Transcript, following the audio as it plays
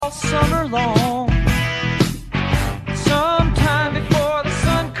all summer long. Sometime before the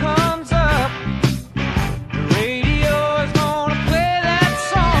sun comes up, the radio is gonna play that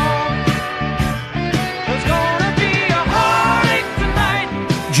song. There's gonna be a heartache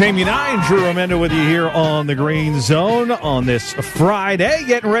tonight. Jamie and I and Drew Romendo with you here on the Green Zone on this Friday,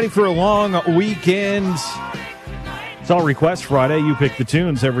 getting ready for a long weekend. It's all Request Friday. You pick the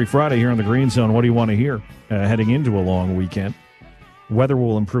tunes every Friday here on the Green Zone. What do you want to hear heading into a long weekend? Weather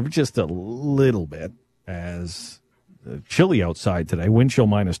will improve just a little bit as chilly outside today. Wind chill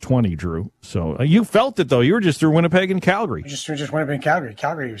minus 20, Drew. So you felt it, though. You were just through Winnipeg and Calgary. Just Winnipeg and Calgary.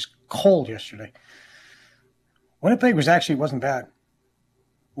 Calgary was cold yesterday. Winnipeg wasn't bad.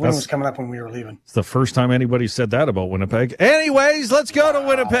 Wind was coming up when we were leaving. It's the first time anybody said that about Winnipeg. Anyways, let's go to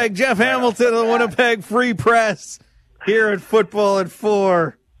Winnipeg. Jeff Hamilton of the Winnipeg Free Press here at Football at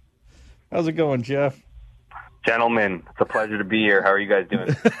 4. How's it going, Jeff? Gentlemen, it's a pleasure to be here. How are you guys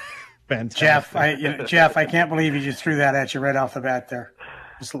doing? Fantastic. Jeff, I can't believe you just threw that at you right off the bat there.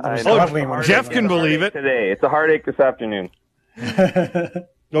 Jeff can believe it. Today, it's a heartache this afternoon.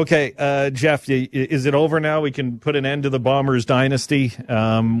 Okay, Jeff, is it over now? We can put an end to the Bombers dynasty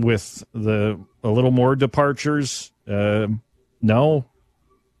with a little more departures? No?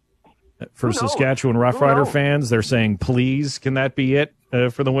 For Saskatchewan Roughrider fans, they're saying, please, can that be it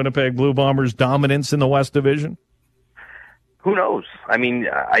for the Winnipeg Blue Bombers' dominance in the West Division? Who knows? I mean,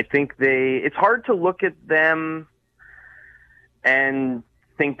 I think it's hard to look at them and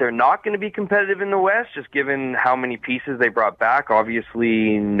think they're not going to be competitive in the West, just given how many pieces they brought back.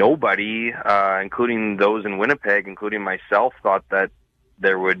 Obviously, nobody, including those in Winnipeg, including myself, thought that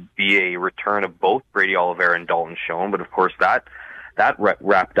there would be a return of both Brady Oliveira and Dalton Schoen, but of course that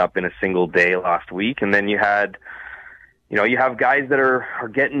wrapped up in a single day last week. And then you have guys that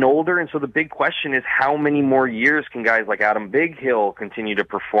are getting older. And so the big question is, how many more years can guys like Adam Bighill continue to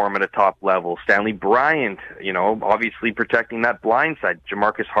perform at a top level? Stanley Bryant, obviously protecting that blind side.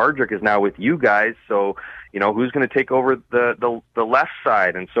 Jamarcus Hardrick is now with you guys. So, who's going to take over the left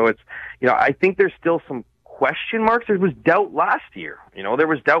side? And so it's, I think there's still some question marks. There was doubt last year. There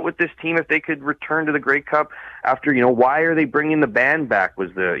was doubt with this team if they could return to the Grey Cup after, why are they bringing the band back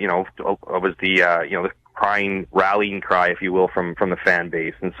was the crying, rallying cry, if you will, from the fan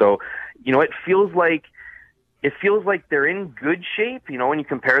base. And so, it feels like they're in good shape, when you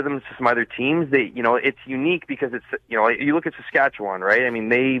compare them to some other teams. It's unique because it's, you look at Saskatchewan, right? I mean,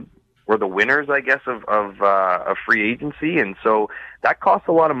 they were the winners, I guess, of free agency. And so that costs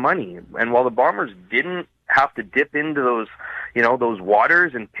a lot of money. And while the Bombers didn't have to dip into those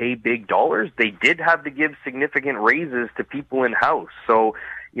waters and pay big dollars, they did have to give significant raises to people in-house. So,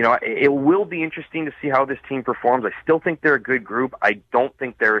 it will be interesting to see how this team performs. I still think they're a good group. I don't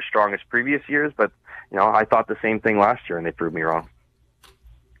think they're as strong as previous years, but, I thought the same thing last year and they proved me wrong.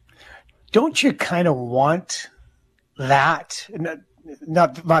 Don't you kind of want that?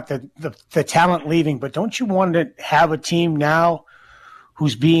 Not the talent leaving, but don't you want to have a team now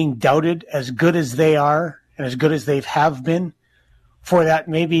who's being doubted as good as they are and as good as they have been for that,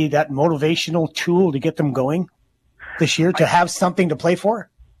 maybe that motivational tool to get them going this year, to have something to play for?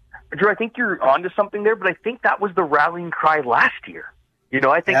 Drew, I think you're onto something there, but I think that was the rallying cry last year.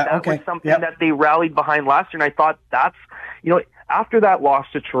 I think was something that they rallied behind last year, and I thought that's, after that loss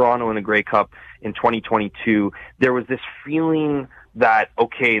to Toronto in the Grey Cup in 2022, there was this feeling that,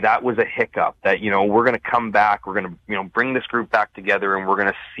 okay, that was a hiccup, that, we're going to come back, we're going to, bring this group back together, and we're going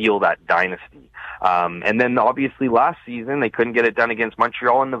to seal that dynasty. And then obviously last season, they couldn't get it done against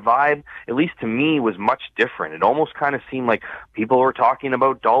Montreal, and the vibe, at least to me, was much different. It almost kind of seemed like people were talking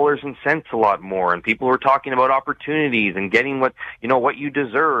about dollars and cents a lot more, and people were talking about opportunities and getting what you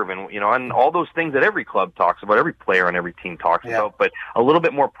deserve, and, and all those things that every club talks about, every player on every team talks about, but a little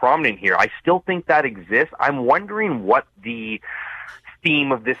bit more prominent here. I still think that exists. I'm wondering what the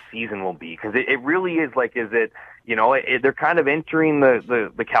theme of this season will be, because it really is like, is it, they're kind of entering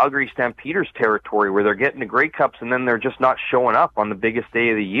the Calgary Stampeders territory where they're getting the Grey Cups and then they're just not showing up on the biggest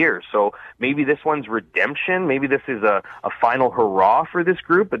day of the year. So maybe this one's redemption. Maybe this is a final hurrah for this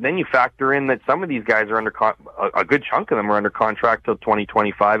group. But then you factor in that some of these guys are a good chunk of them are under contract till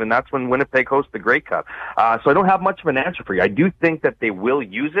 2025, and that's when Winnipeg hosts the Grey Cup. So I don't have much of an answer for you. I do think that they will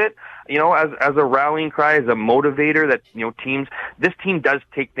use it, as a rallying cry, as a motivator that, this team does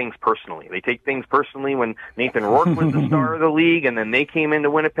take things personally. They take things personally when Nathan Rourke was the star of the league, and then they came into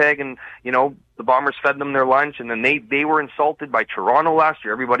Winnipeg and, the Bombers fed them their lunch, and then they were insulted by Toronto last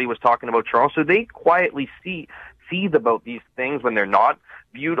year. Everybody was talking about Toronto. So they quietly seethe about these things when they're not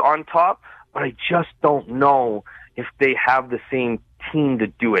viewed on top, but I just don't know if they have the same team to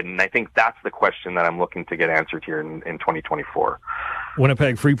do it. And I think that's the question that I'm looking to get answered here in 2024.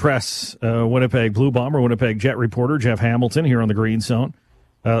 Winnipeg Free Press, Winnipeg Blue Bomber, Winnipeg Jet reporter Jeff Hamilton here on the Green Zone.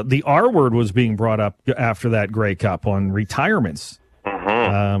 The R word was being brought up after that Grey Cup on retirements.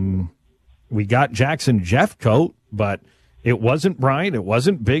 We got Jackson Jeffcoat, but it wasn't Bryant. It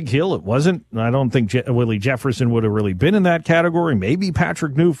wasn't Big Hill. It wasn't, I don't think Willie Jefferson would have really been in that category. Maybe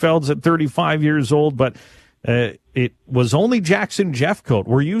Patrick Neufeld's at 35 years old, but it was only Jackson Jeffcoat.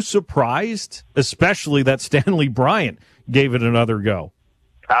 Were you surprised, especially that Stanley Bryant gave it another go?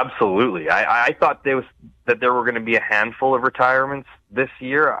 Absolutely. I thought there were going to be a handful of retirements this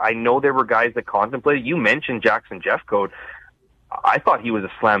year. I know there were guys that contemplated. You mentioned Jackson Jeffcoat. I thought he was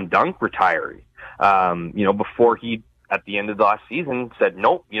a slam dunk retiree. Before he, at the end of the last season, said,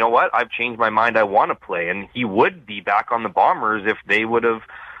 nope, you know what? I've changed my mind. I want to play. And he would be back on the Bombers if they would have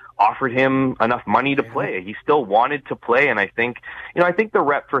offered him enough money to play. He still wanted to play, and I think the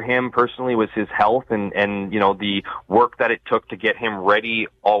rep for him personally was his health and the work that it took to get him ready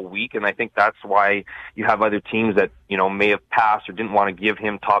all week, and I think that's why you have other teams that may have passed or didn't want to give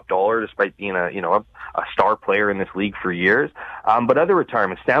him top dollar despite being a star player in this league for years. But other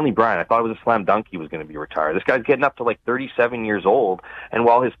retirements, Stanley Bryant, I thought it was a slam dunk he was going to be retired. This guy's getting up to like 37 years old, and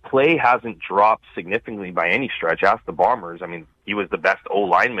while his play hasn't dropped significantly by any stretch, ask the Bombers, I mean, he was the best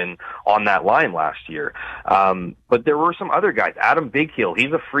O-lineman on that line last year. But there were some other guys. Adam Bighill,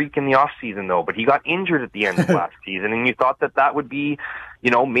 he's a freak in the offseason, though, but he got injured at the end of last season, and you thought that would be,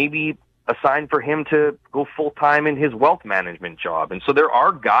 maybe a sign for him to go full-time in his wealth management job. And so there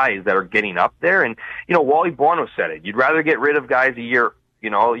are guys that are getting up there, and, Wally Buono said it. You'd rather get rid of guys a year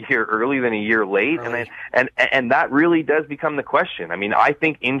early than a year late. And that really does become the question. I mean, I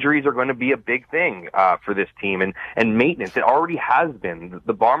think injuries are going to be a big thing, for this team and maintenance. It already has been.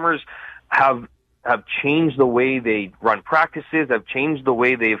 The Bombers have changed the way they run practices, have changed the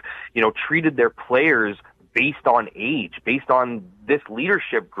way they've, treated their players based on age, based on this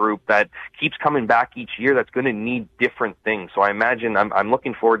leadership group that keeps coming back each year that's going to need different things. So I imagine I'm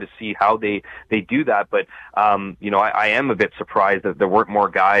looking forward to see how they do that. But, I am a bit surprised that there weren't more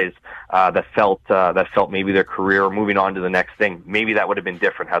guys that felt maybe their career or moving on to the next thing. Maybe that would have been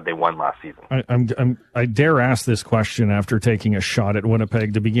different had they won last season. I dare ask this question after taking a shot at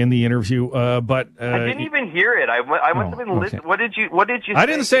Winnipeg to begin the interview, but I didn't even hear it. I must have been listening. What did you say? I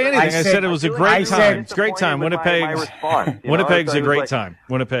didn't say anything. I said it was a great time. It's a great time. Winnipeg's a great time.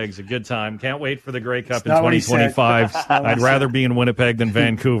 Winnipeg's a good time. Can't wait for the Grey Cup in 2025. I'd rather be in Winnipeg than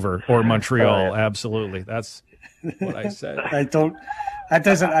Vancouver or Montreal. Absolutely. That's what I said.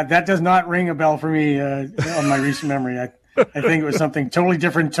 That does not ring a bell for me on my recent memory. I think it was something totally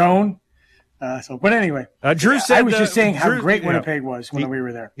different tone. But anyway, Drew said I was just saying how great Winnipeg was when we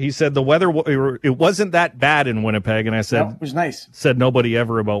were there. He said the weather, it wasn't that bad in Winnipeg, and I said, it was nice. Said nobody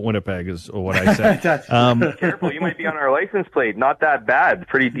ever about Winnipeg is what I said. Careful, you might be on our license plate. Not that bad,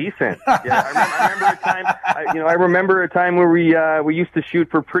 pretty decent. Yeah, I remember a time where we used to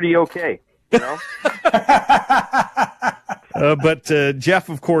shoot for pretty okay. But Jeff,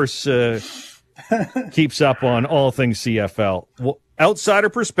 of course, keeps up on all things CFL. Well, outsider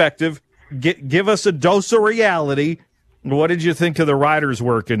perspective. Give us a dose of reality. What did you think of the Riders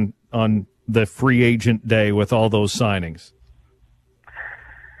working on the free agent day with all those signings?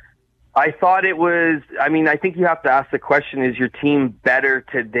 I thought it was, I think you have to ask the question, is your team better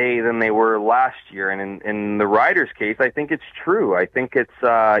today than they were last year? And in the Riders case, I think it's true. I think it's,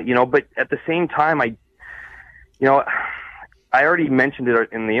 but at the same time, I already mentioned it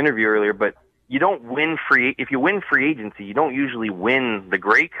in the interview earlier, but you don't win if you win free agency, you don't usually win the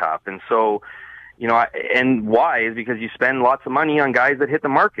Grey Cup. And so, and why is because you spend lots of money on guys that hit the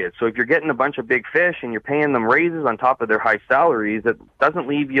market. So if you're getting a bunch of big fish and you're paying them raises on top of their high salaries, it doesn't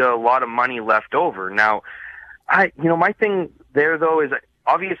leave you a lot of money left over. Now, my thing there though is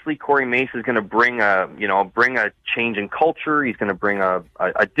obviously Corey Mace is going to bring a change in culture. He's going to bring a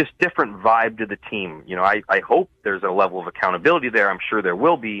just different vibe to the team. I hope there's a level of accountability there. I'm sure there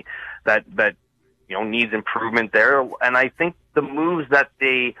will be that needs improvement there. And I think the moves that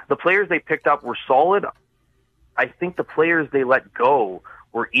the players they picked up were solid. I think the players they let go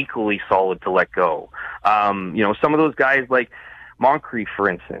were equally solid to let go. Some of those guys like Moncrief, for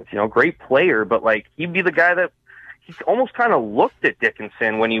instance, great player, but he'd be the guy that he almost kind of looked at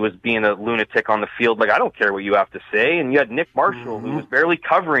Dickinson when he was being a lunatic on the field. Like, I don't care what you have to say. And you had Nick Marshall, who was barely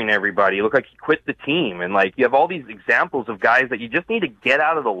covering everybody. It looked like he quit the team. And you have all these examples of guys that you just need to get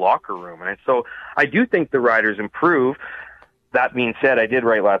out of the locker room. And so I do think the Riders improve. That being said, I did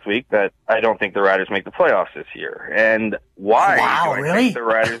write last week that I don't think the Riders make the playoffs this year. And why do I think the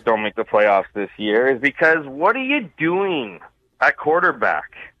Riders don't make the playoffs this year is because what are you doing at quarterback?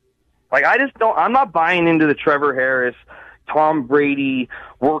 I'm not buying into the Trevor Harris Tom Brady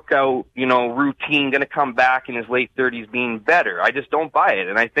workout, routine going to come back in his late 30s being better. I just don't buy it.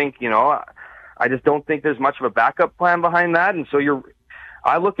 And I think, I just don't think there's much of a backup plan behind that. And so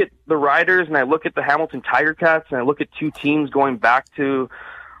I look at the Riders and I look at the Hamilton Tiger Cats and I look at two teams going back to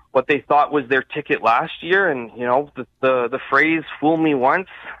what they thought was their ticket last year. And, the phrase "fool me once,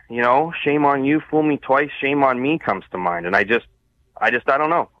 shame on you, fool me twice, shame on me" comes to mind. And I don't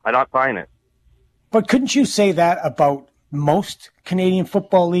know. I'm not buying it. But couldn't you say that about most Canadian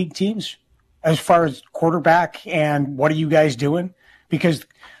Football League teams as far as quarterback and what are you guys doing? Because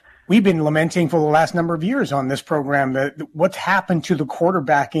we've been lamenting for the last number of years on this program that what's happened to the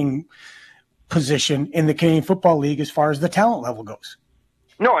quarterbacking position in the Canadian Football League as far as the talent level goes.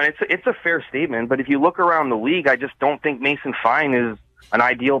 No, and it's a fair statement, but if you look around the league, I just don't think Mason Fine is an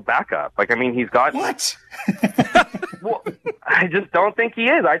ideal backup. He's got... What? Well, I just don't think he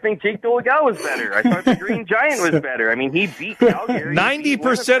is. I think Jake Dolegala was better. I thought the Green Giant was better. He beat Calgary.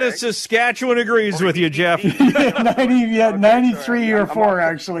 90% of Saskatchewan agrees with you, Jeff. 93 or 4,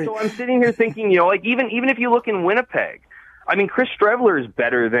 actually. So I'm sitting here thinking, even if you look in Winnipeg, Chris Streveler is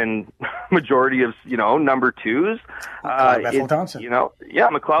better than majority of, number twos. McLeod Bethel Thompson.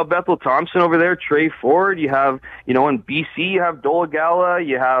 McLeod Bethel Thompson over there, Trey Ford. You have, in BC, you have Dolegala.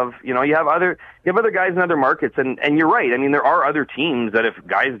 You have other guys in other markets. And you're right. There are other teams that if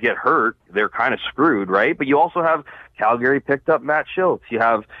guys get hurt, they're kind of screwed, right? But you also have Calgary picked up Matt Schultz. You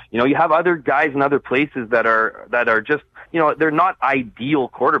have other guys in other places that are just, they're not ideal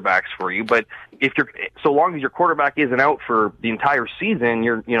quarterbacks for you, but so long as your quarterback isn't out for the entire season,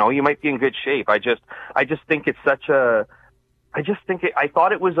 you might be in good shape. I just think it's I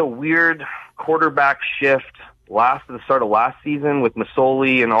thought it was a weird quarterback shift at the start of last season with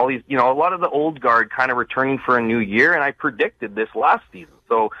Masoli and all these, a lot of the old guard kind of returning for a new year. And I predicted this last season.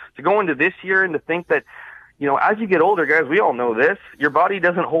 So to go into this year and to think that, as you get older, guys, we all know this, your body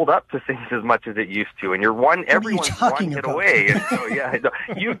doesn't hold up to things as much as it used to. And everyone's one hit away. And so,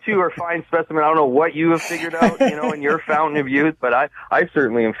 you two are fine specimen. I don't know what you have figured out, in your fountain of youth, but I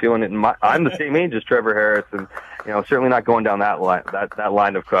certainly am feeling it. I'm the same age as Trevor Harris and, certainly not going down that line, that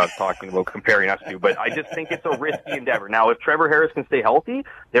line of talking about comparing us to, but I just think it's a risky endeavor. Now, if Trevor Harris can stay healthy,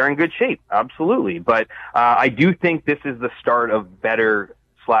 they're in good shape. Absolutely. But, I do think this is the start of better /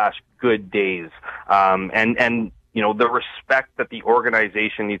 good days. And the respect that the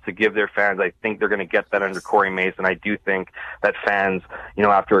organization needs to give their fans, I think they're going to get that under Corey Mason. I do think that fans,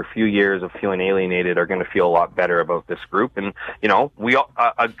 after a few years of feeling alienated, are going to feel a lot better about this group. And,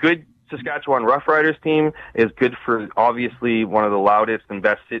 a good Saskatchewan Roughriders team is good for obviously one of the loudest and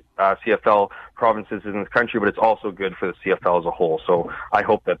best CFL provinces in this country, but it's also good for the CFL as a whole. So I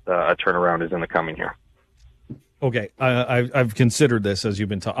hope that a turnaround is in the coming here. Okay, I've considered this as you've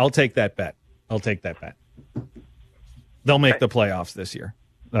been talking. I'll take that bet. They'll make the playoffs this year.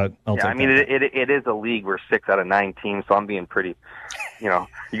 It is a league where 6 out of 9 teams, so I'm being pretty, you're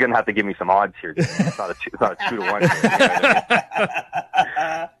going to have to give me some odds here. It's not a 2 to 1.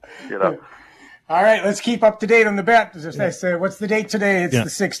 All right, let's keep up to date on the bet. What's the date today? It's the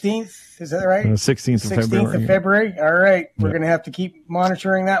 16th. Is that right? 16th of February. 16th of February. All right, we're going to have to keep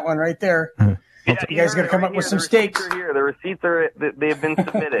monitoring that one right there. You guys got to come up with some stakes. The receipts they've been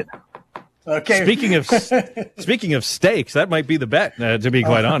submitted. Okay. Speaking of steaks, that might be the bet. To be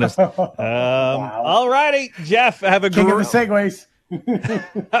quite honest. Wow. All righty, Jeff. Have a great segues.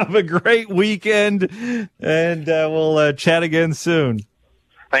 Have a great weekend, and we'll chat again soon.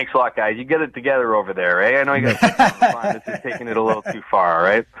 Thanks a lot, guys. You get it together over there, eh? I know you guys. This is taking it a little too far,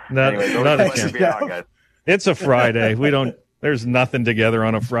 right? Guys. It's a Friday. There's nothing together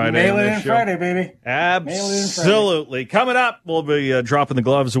on a Friday. Mail it in Friday, baby. Absolutely. Coming up, we'll be dropping the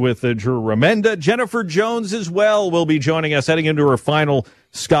gloves with Drew Remenda. Jennifer Jones as well will be joining us heading into her final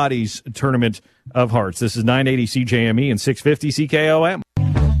Scotties Tournament of Hearts. This is 980 CJME and 650 CKOM.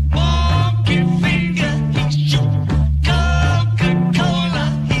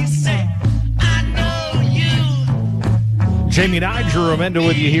 Jamie and I, Drew Remenda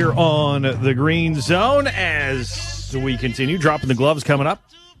with you here on the Green Zone as we continue dropping the gloves coming up.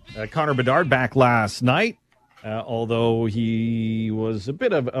 Connor Bedard back last night, although he was a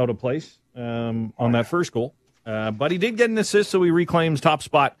bit out of place on that first goal. But he did get an assist, so he reclaims top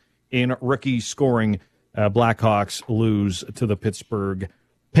spot in rookie scoring. Blackhawks lose to the Pittsburgh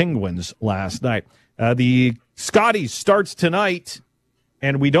Penguins last night. The Scotties starts tonight,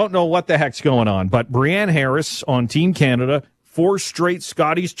 and we don't know what the heck's going on. But Brianne Harris on Team Canada, 4 straight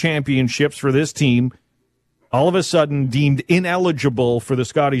Scotties championships for this team, all of a sudden deemed ineligible for the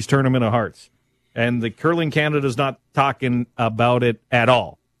Scotties Tournament of Hearts. And the Curling Canada's not talking about it at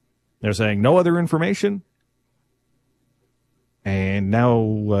all. They're saying no other information. And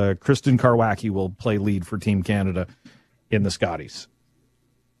now Kristen Karwacki will play lead for Team Canada in the Scotties.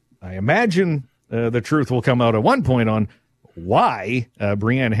 I imagine the truth will come out at one point on why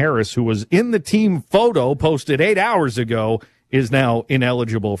Brianne Harris, who was in the team photo posted 8 hours ago, is now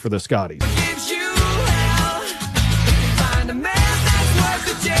ineligible for the Scotties.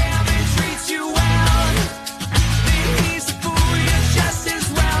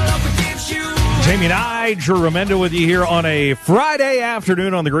 Jamie and I, Drew Remenda with you here on a Friday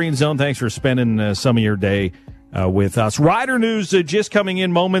afternoon on the Green Zone. Thanks for spending some of your day with us. Rider news just coming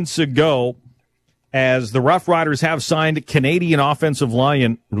in moments ago as the Rough Riders have signed Canadian offensive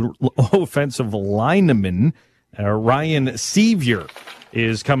lineman Ryan Sevier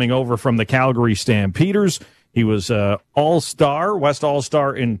is coming over from the Calgary Stampeders. He was All-Star, West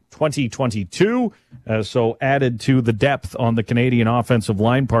All-Star in 2022, so added to the depth on the Canadian offensive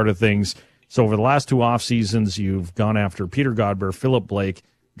line part of things. So over the last two off seasons, you've gone after Peter Godber, Philip Blake,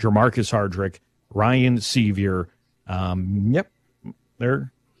 Jermarcus Hardrick, Ryan Sevier.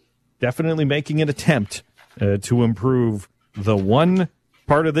 They're definitely making an attempt to improve the one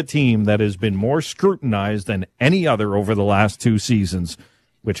part of the team that has been more scrutinized than any other over the last two seasons,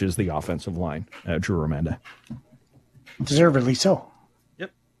 which is the offensive line. Drew Remenda. Deservedly so.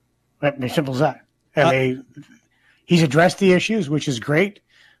 Yep. As simple as that. And he's addressed the issues, which is great.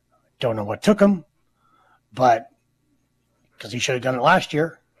 Don't know what took him, but because he should have done it last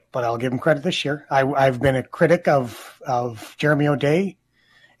year, but I'll give him credit this year. I've been a critic of Jeremy O'Day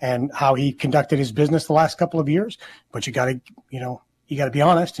and how he conducted his business the last couple of years, but you got to be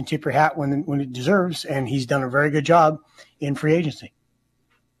honest and tip your hat when it deserves, and he's done a very good job in free agency.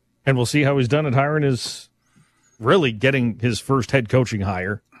 And we'll see how he's done at hiring is really getting his first head coaching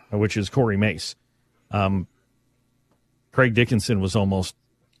hire, which is Corey Mace. Craig Dickinson was almost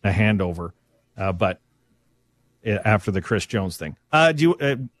a handover, but after the Chris Jones thing.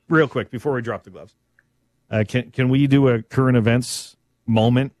 Real quick, before we drop the gloves, can we do a current events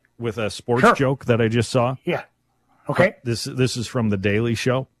moment with a sports joke that I just saw? Yeah. Okay. This is from The Daily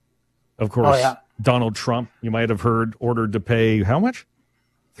Show. Of course, Donald Trump, you might have heard, ordered to pay how much?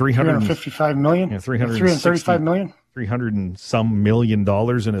 $355 million? Yeah, $335 million? $300 and some million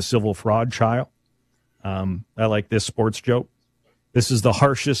in a civil fraud trial. I like this sports joke. This is the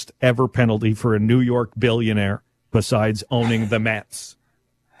harshest ever penalty for a New York billionaire besides owning the Mets.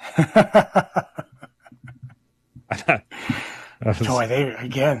 Boy,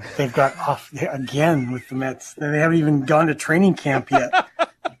 they've got off again with the Mets. They haven't even gone to training camp yet.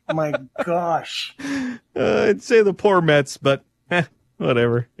 My gosh. I'd say the poor Mets, but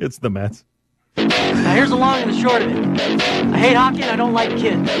whatever. It's the Mets. Now here's the long and the short of it. I hate hockey and I don't like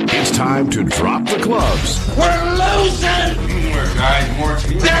kids. It's time to drop the gloves. We're losing!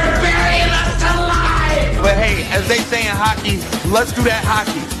 They're burying us alive! But hey, as they say in hockey, let's do that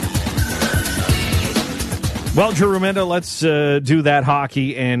hockey. Well, Drew Remenda, let's do that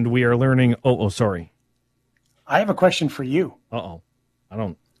hockey, and we are learning. Oh, sorry. I have a question for you. I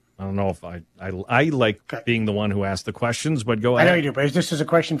don't know if I like being the one who asks the questions, but go ahead. I know you do, but this is a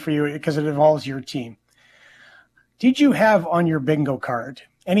question for you because it involves your team. Did you have on your bingo card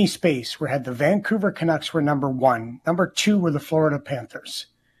any space where had the Vancouver Canucks were number 1, number 2 were the Florida Panthers,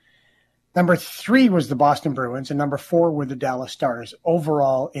 number 3 was the Boston Bruins, and number 4 were the Dallas Stars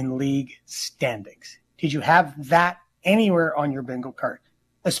overall in league standings? Did you have that anywhere on your bingo card?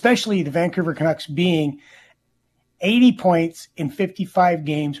 Especially the Vancouver Canucks being 80 points in 55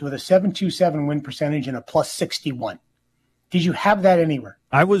 games with a .727 win percentage and a +61. Did you have that anywhere?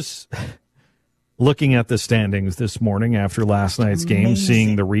 I was looking at the standings this morning after last night's game,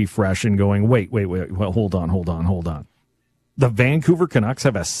 seeing the refresh and going, wait, hold on. The Vancouver Canucks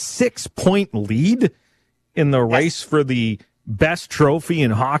have a 6-point lead in the race for the best trophy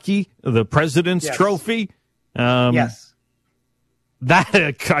in hockey, the President's Trophy. Yes.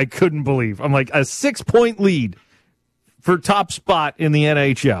 That I couldn't believe. I'm like, a 6-point lead for top spot in the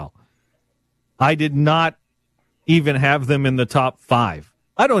NHL. I did not even have them in the top 5.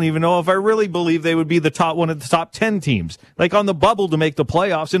 I don't even know if I really believe they would be the top one of the top 10 teams. Like on the bubble to make the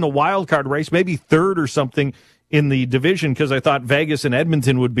playoffs in a wild card race, maybe third or something in the division, because I thought Vegas and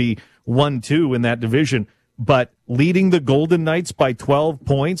Edmonton would be 1-2 in that division. But leading the Golden Knights by 12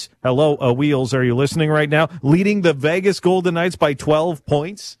 points. Hello, Wheels, are you listening right now? Leading the Vegas Golden Knights by 12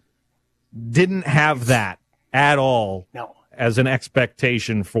 points. Didn't have that at all as an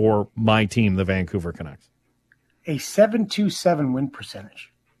expectation for my team, the Vancouver Canucks. A .727 win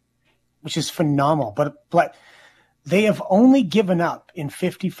percentage, which is phenomenal. But they have only given up in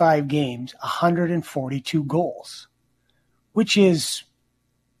 55 games 142 goals, which is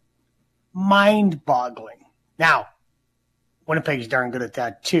mind-boggling. Now, Winnipeg's darn good at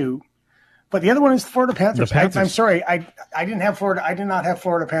that too. But the other one is the Florida Panthers. The Panthers. I'm sorry, I didn't have Florida. I did not have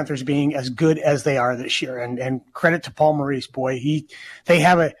Florida Panthers being as good as they are this year. And credit to Paul Maurice, boy, they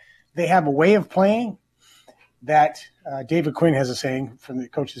have a way of playing that David Quinn has a saying from the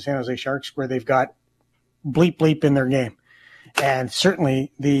coach of the San Jose Sharks, where they've got bleep bleep in their game, and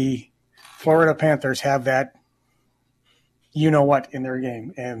certainly the Florida Panthers have that. You know what in their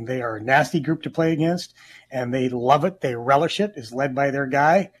game, and they are a nasty group to play against, and they love it. They relish it. It's led by their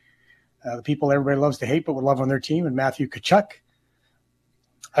guy. The people everybody loves to hate but would love on their team, and Matthew Tkachuk.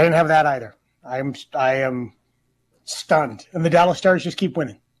 I didn't have that either. I am stunned, and the Dallas Stars just keep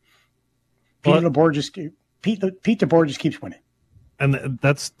winning. Pete DeBoer just keeps winning, and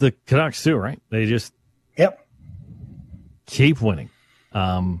that's the Canucks too, right? They just keep winning.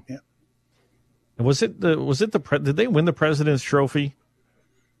 Was it did they win the President's Trophy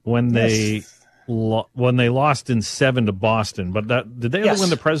when they lost in 7 to Boston? But did they ever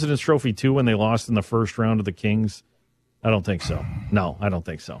win the President's Trophy too when they lost in the first round of the Kings? I don't think so. No, I don't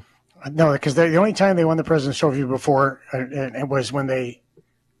think so. No, because the only time they won the President's Trophy before it was when they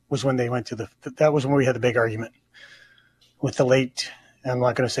went to that was when we had the big argument with the late, I'm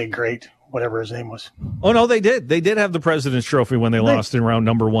not going to say great, whatever his name was. Oh no, they did. They did have the President's Trophy when they lost in round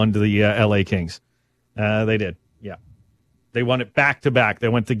number 1 to the LA Kings. They did. Yeah. They won it back to back. They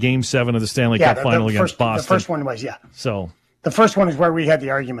went to Game 7 of the Stanley Cup final against Boston. The first one was, So the first one is where we had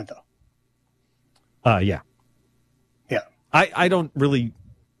the argument, though. Yeah. Yeah. I don't really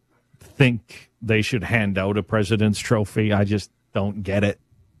think they should hand out a President's Trophy. I just don't get it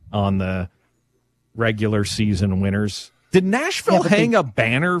on the regular season winners. Did Nashville hang a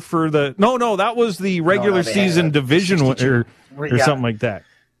banner for the? No, that was the regular season division or something like that.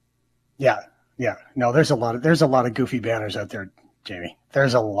 Yeah. No, there's a lot of goofy banners out there, Jamie.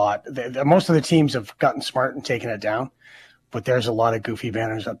 There's a lot. Most of the teams have gotten smart and taken it down, but there's a lot of goofy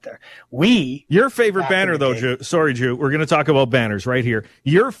banners up there. Your favorite banner, though, Drew. Sorry, Drew. We're going to talk about banners right here.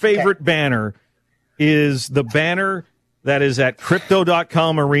 Your favorite banner is the banner that is at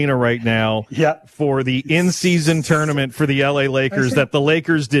Crypto.com Arena right now for the in-season tournament for the LA Lakers that the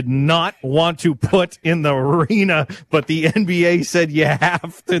Lakers did not want to put in the arena, but the NBA said you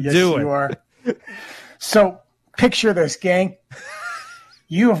have to do it. You are. So picture this, gang.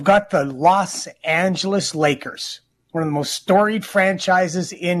 You have got the Los Angeles Lakers, one of the most storied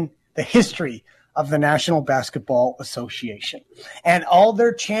franchises in the history of the National Basketball Association, and all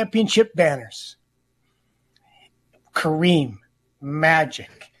their championship banners. Kareem,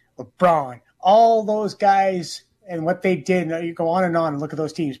 Magic, LeBron, all those guys and what they did. Now you go on and look at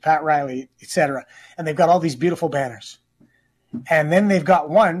those teams, Pat Riley, etc. And they've got all these beautiful banners. And then they've got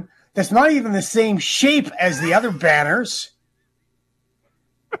one that's not even the same shape as the other banners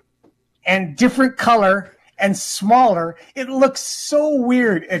and different color and smaller. It looks so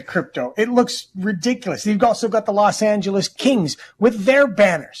weird at Crypto. It looks ridiculous. You've also got the Los Angeles Kings with their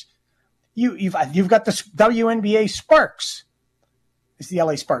banners. You've got the WNBA Sparks. It's the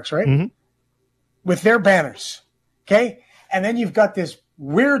LA Sparks, right? Mm-hmm. With their banners. Okay? And then you've got this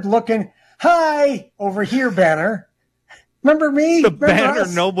weird-looking, hi, over here banner. Remember me? The banner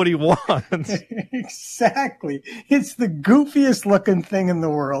nobody wants. Exactly. It's the goofiest looking thing in the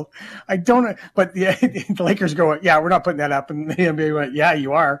world. I don't, but the Lakers go, yeah, we're not putting that up. And the NBA went, yeah,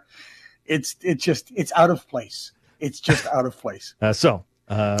 you are. It's out of place. It's just out of place.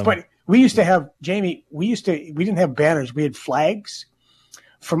 But we used to have, Jamie, we didn't have banners. We had flags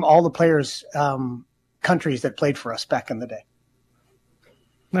from all the players, countries that played for us back in the day.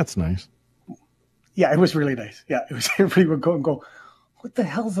 That's nice. Yeah, it was really nice. Yeah, it was. Everybody would go, what the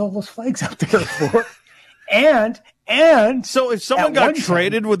hell's all those flags out there for? And so if someone got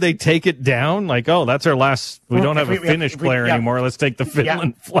traded, would they take it down? Like, oh, that's our last. We don't have a Finnish player anymore. Let's take the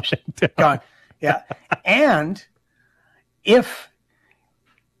Finland flag down. Yeah, and if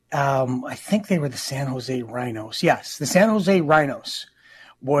I think they were the San Jose Rhinos. Yes, the San Jose Rhinos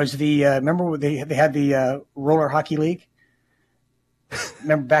was the. Remember they had the roller hockey league.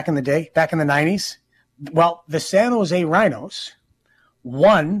 Remember back in the day, back in the 90s? Well, the San Jose Rhinos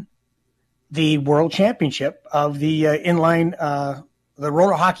won the world championship of the the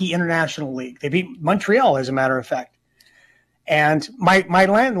Roller Hockey International League. They beat Montreal, as a matter of fact. And my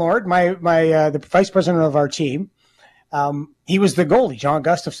landlord, the vice president of our team, he was the goalie, John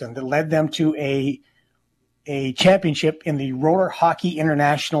Gustafson, that led them to a championship in the Roller Hockey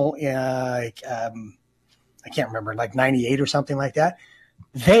International. I can't remember, like 98 or something like that.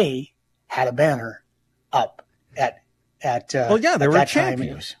 They had a banner up at they were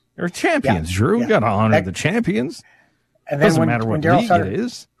champions. They were champions, Drew. You got to honor the champions. And then doesn't matter what league it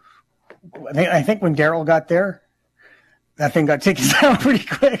is. I think when Daryl got there, that thing got taken down pretty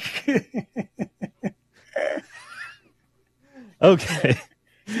quick. Okay.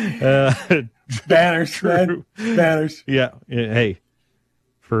 Banners, man. Banners. Yeah. Hey,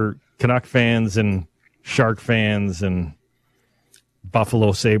 for Canuck fans and Shark fans and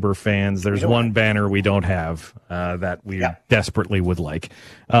Buffalo Sabre fans, there's one banner we don't have that we desperately would like.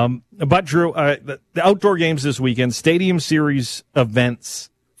 But, Drew, the outdoor games this weekend, Stadium Series events,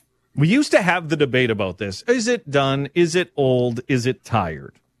 we used to have the debate about this. Is it done? Is it old? Is it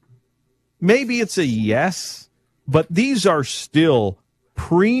tired? Maybe it's a yes, but these are still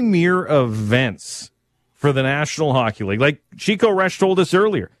premier events for the National Hockey League. Like Chico Resch told us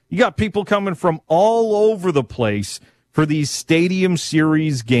earlier, you got people coming from all over the place for these Stadium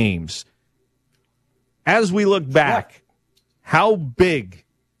Series games. As we look back, how big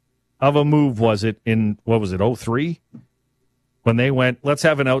of a move was it in, 03? When they went, let's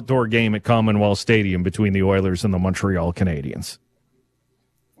have an outdoor game at Commonwealth Stadium between the Oilers and the Montreal Canadiens.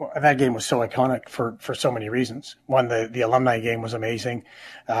 Well, that game was so iconic for so many reasons. One, the alumni game was amazing.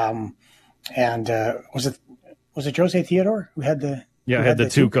 And was it Jose Theodore who had the... Yeah, had the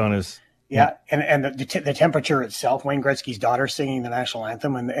toque on his... Yeah, and the temperature itself, Wayne Gretzky's daughter singing the national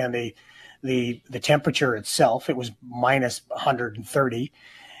anthem, and the temperature itself, it was minus 130.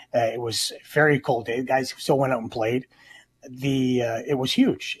 It was a very cold day. The guys still went out and played. It was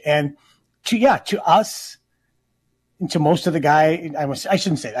huge. And to us, and to most of the guy, I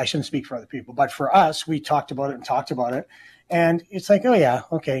shouldn't speak for other people, but for us, we talked about it. And it's like, oh yeah,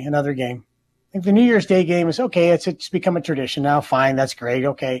 okay, another game. I think the New Year's Day game is okay. It's become a tradition now. Fine, that's great.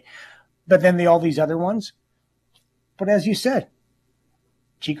 Okay. But then all these other ones. But as you said,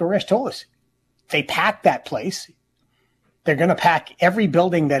 Chico Resch told us, they packed that place. They're going to pack every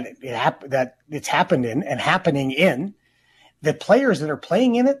building that it's happened in and happening in. The players that are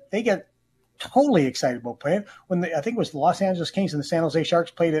playing in it, they get totally excited about playing. When I think it was the Los Angeles Kings and the San Jose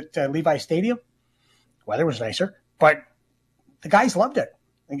Sharks played at Levi Stadium, weather was nicer, but the guys loved it.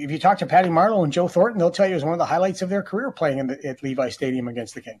 If you talk to Patty Marleau and Joe Thornton, they'll tell you it was one of the highlights of their career playing at Levi Stadium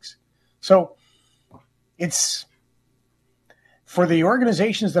against the Kings. So it's for the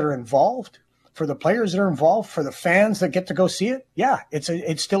organizations that are involved, for the players that are involved, for the fans that get to go see it. Yeah, it's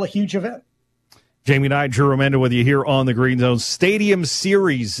still a huge event. Jamie and I, Drew Remenda, with you here on the Green Zone Stadium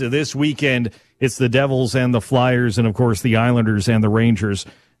Series this weekend. It's the Devils and the Flyers, and of course the Islanders and the Rangers.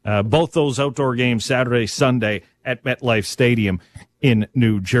 Both those outdoor games Saturday, Sunday at MetLife Stadium in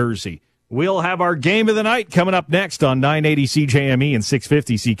New Jersey. We'll have our game of the night coming up next on 980 CJME and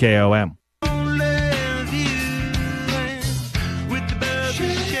 650 CKOM.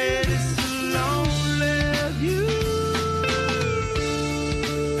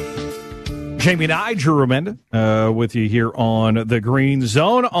 Jamie and I, Drew Remenda, with you here on the Green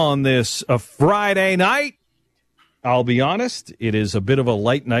Zone on this Friday night. I'll be honest, it is a bit of a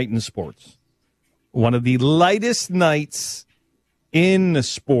light night in sports. One of the lightest nights in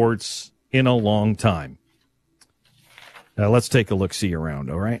sports in a long time. Let's take a look-see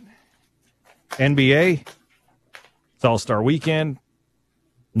around, all right? NBA, it's All-Star Weekend.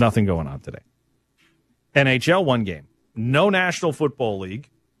 Nothing going on today. NHL, one game. No National Football League.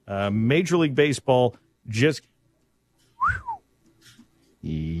 Major League Baseball just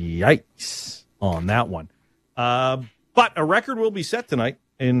yikes on that one. But a record will be set tonight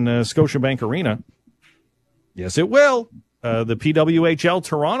in Scotiabank Arena. Yes, it will. The PWHL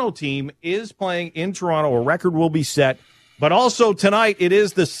Toronto team is playing in Toronto. A record will be set. But also tonight, it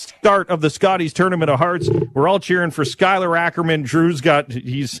is the start of the Scotties Tournament of Hearts. We're all cheering for Skylar Ackerman. Drew's got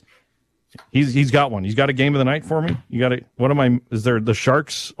he's got one. He's got a game of the night for me. You got it. Is there the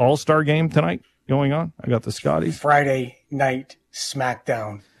Sharks All-Star game tonight going on? I got the Scotties. Friday night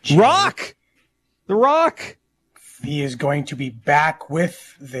SmackDown. The Rock. He is going to be back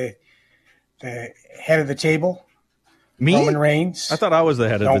with the head of the table. Me? Roman Reigns. I thought I was the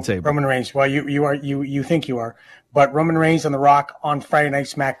head of the table. Roman Reigns. Well, you are. You think you are. But Roman Reigns and The Rock on Friday Night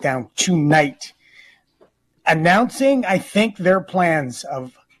SmackDown tonight, announcing, I think, their plans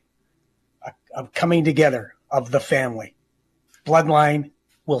of coming together of the family. Bloodline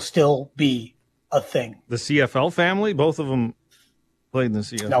will still be a thing. The CFL family, both of them played in the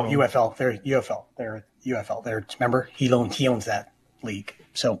CFL. No, UFL. They're UFL. They're UFL. Remember, he owns that league.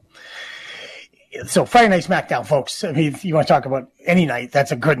 So Friday Night SmackDown, folks. I mean, if you want to talk about any night,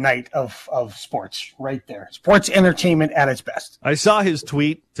 that's a good night of sports right there. Sports entertainment at its best. I saw his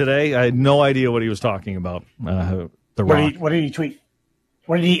tweet today. I had no idea what he was talking about. The Rock. What did he tweet?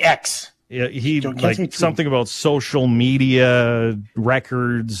 What did he X? Yeah, something about social media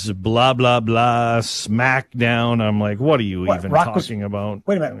records, blah, blah, blah, SmackDown. I'm like, what are you even talking about?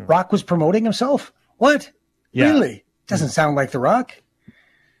 Wait a minute. Rock was promoting himself? What? Yeah. Really? Doesn't sound like The Rock.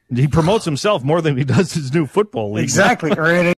 He promotes himself more than he does his new football league. Exactly. Or